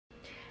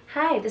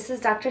Hi, this is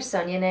Dr.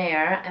 Sonia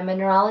Nayyar. I'm a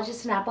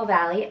neurologist in Apple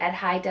Valley at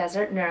High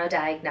Desert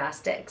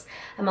Neurodiagnostics.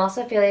 I'm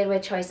also affiliated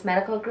with Choice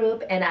Medical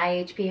Group and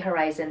IHP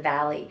Horizon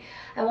Valley.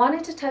 I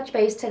wanted to touch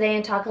base today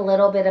and talk a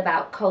little bit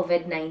about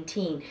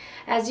COVID-19.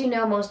 As you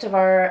know, most of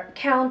our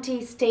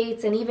county,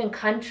 states, and even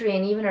country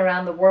and even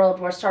around the world,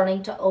 we're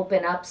starting to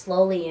open up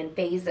slowly in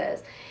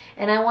phases.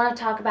 And I want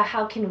to talk about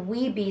how can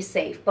we be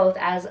safe, both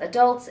as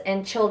adults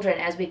and children,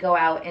 as we go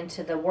out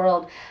into the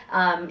world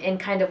in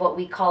kind of what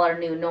we call our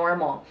new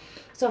normal.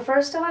 So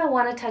first of all, I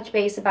want to touch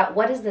base about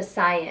what does the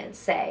science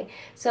say.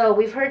 So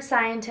we've heard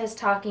scientists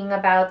talking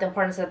about the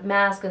importance of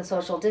masks and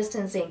social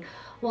distancing.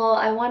 Well,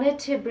 I wanted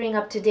to bring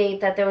up to date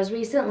that there was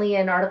recently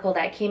an article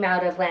that came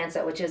out of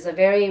Lancet, which is a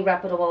very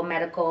reputable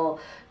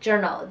medical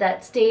journal,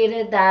 that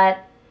stated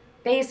that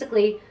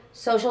basically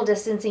social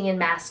distancing and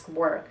masks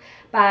work.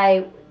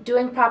 By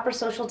doing proper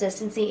social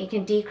distancing, it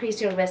can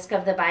decrease your risk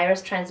of the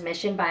virus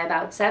transmission by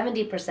about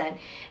 70%.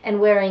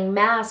 And wearing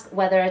masks,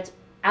 whether it's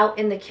out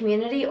in the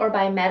community or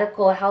by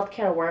medical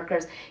healthcare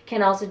workers,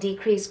 can also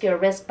decrease your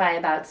risk by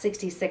about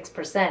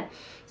 66%.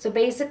 So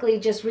basically,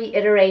 just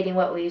reiterating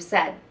what we've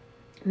said,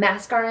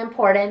 masks are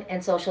important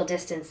and social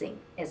distancing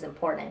is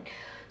important.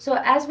 So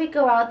as we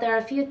go out, there are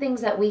a few things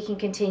that we can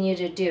continue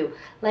to do.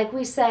 Like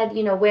we said,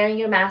 wearing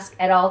your mask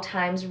at all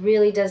times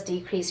really does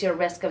decrease your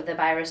risk of the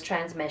virus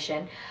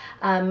transmission.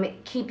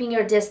 Keeping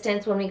your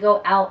distance when we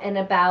go out and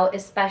about,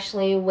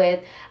 especially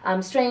with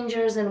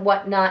strangers and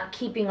whatnot,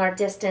 keeping our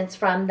distance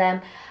from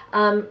them.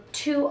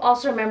 Two,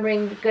 also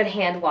remembering good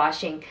hand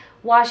washing.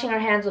 Washing our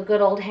hands with good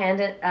old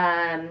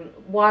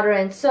water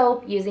and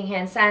soap, using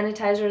hand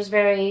sanitizer is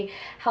very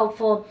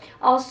helpful.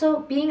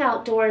 Also, being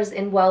outdoors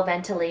in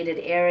well-ventilated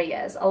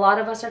areas. A lot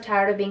of us are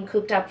tired of being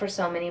cooped up for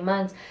so many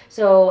months,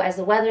 so as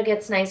the weather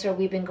gets nicer,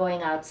 we've been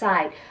going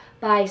outside.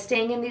 By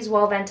staying in these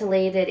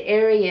well-ventilated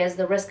areas,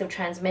 the risk of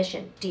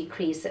transmission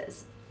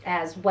decreases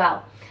as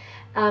well.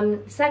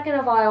 Second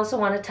of all, I also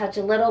want to touch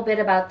a little bit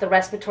about the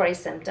respiratory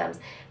symptoms.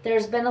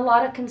 There's been a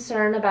lot of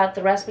concern about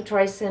the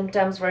respiratory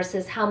symptoms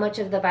versus how much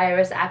of the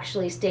virus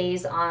actually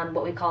stays on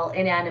what we call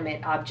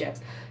inanimate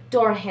objects,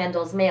 door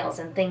handles, nails,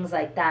 and things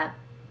like that.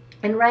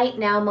 And right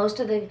now, most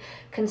of the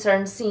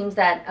concern seems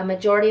that a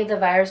majority of the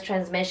virus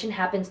transmission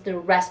happens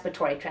through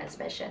respiratory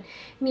transmission,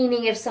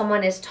 meaning if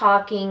someone is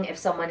talking, if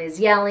someone is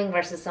yelling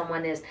versus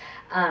someone is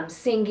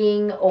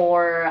singing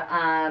or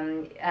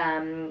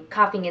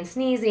coughing and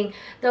sneezing,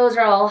 those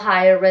are all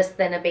higher risk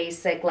than a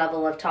basic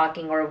level of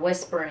talking or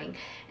whispering.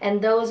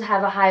 And those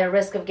have a higher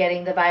risk of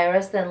getting the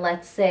virus than,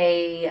 let's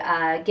say,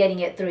 getting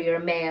it through your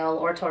mail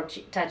or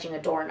touching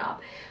a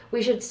doorknob.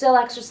 We should still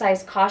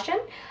exercise caution,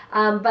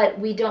 but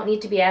we don't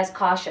need to be as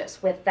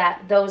cautious with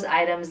those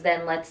items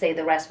than, let's say,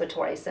 the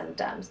respiratory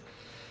symptoms.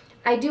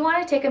 I do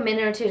want to take a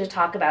minute or two to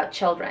talk about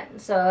children.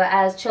 So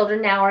as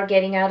children now are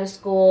getting out of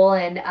school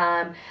and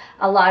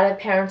a lot of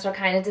parents are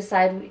kind of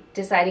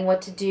deciding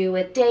what to do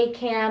with day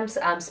camps,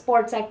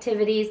 sports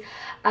activities,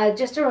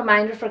 just a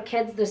reminder for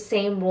kids, the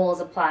same rules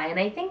apply. And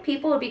I think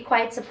people would be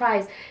quite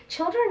surprised.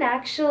 Children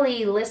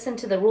actually listen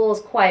to the rules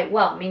quite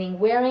well, meaning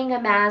wearing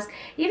a mask.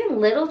 Even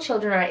little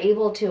children are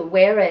able to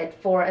wear it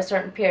for a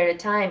certain period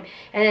of time.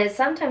 And it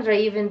sometimes are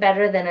even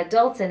better than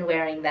adults in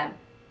wearing them.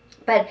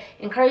 But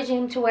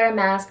encouraging them to wear a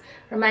mask,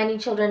 reminding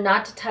children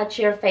not to touch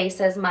your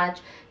face as much,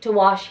 to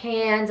wash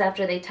hands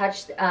after they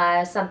touch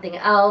something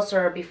else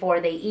or before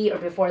they eat or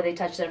before they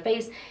touch their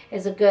face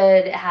is a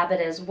good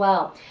habit as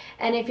well.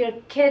 And if your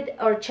kid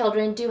or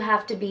children do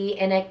have to be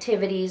in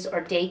activities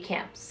or day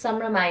camps, some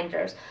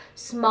reminders.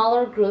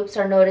 Smaller groups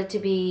are noted to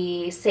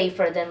be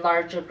safer than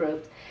larger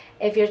groups.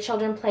 If your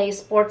children play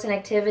sports and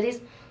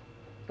activities,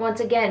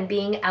 once again,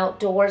 being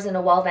outdoors in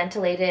a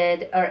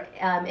well-ventilated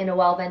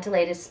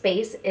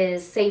space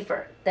is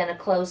safer than a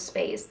closed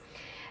space.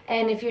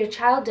 And if your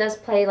child does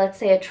play, let's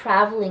say, a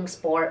traveling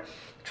sport,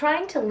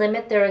 trying to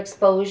limit their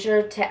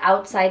exposure to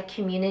outside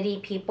community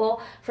people.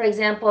 For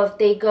example, if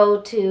they go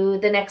to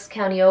the next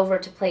county over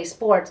to play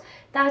sports,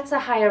 that's a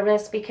higher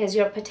risk because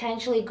you're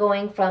potentially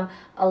going from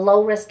a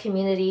low-risk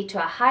community to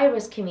a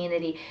high-risk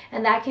community,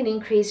 and that can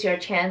increase your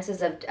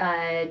chances of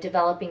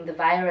developing the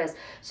virus.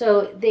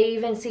 So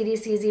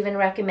CDC is even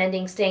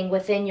recommending staying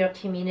within your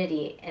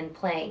community and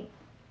playing.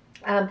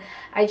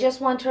 I just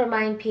want to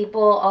remind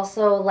people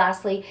also,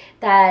 lastly,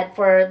 that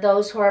for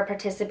those who are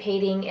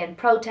participating in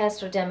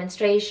protests or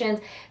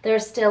demonstrations, there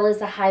still is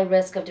a high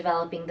risk of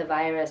developing the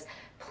virus.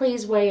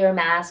 Please wear your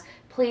mask.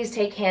 Please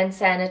take hand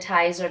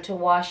sanitizer to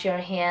wash your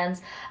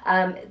hands.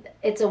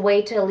 It's a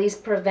way to at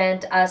least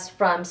prevent us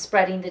from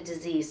spreading the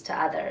disease to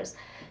others.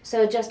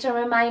 So just a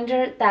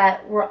reminder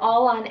that we're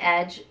all on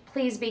edge.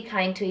 Please be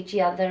kind to each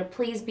other.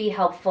 Please be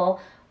helpful.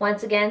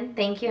 Once again,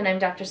 thank you, and I'm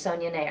Dr.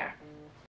 Sonia Nayyar.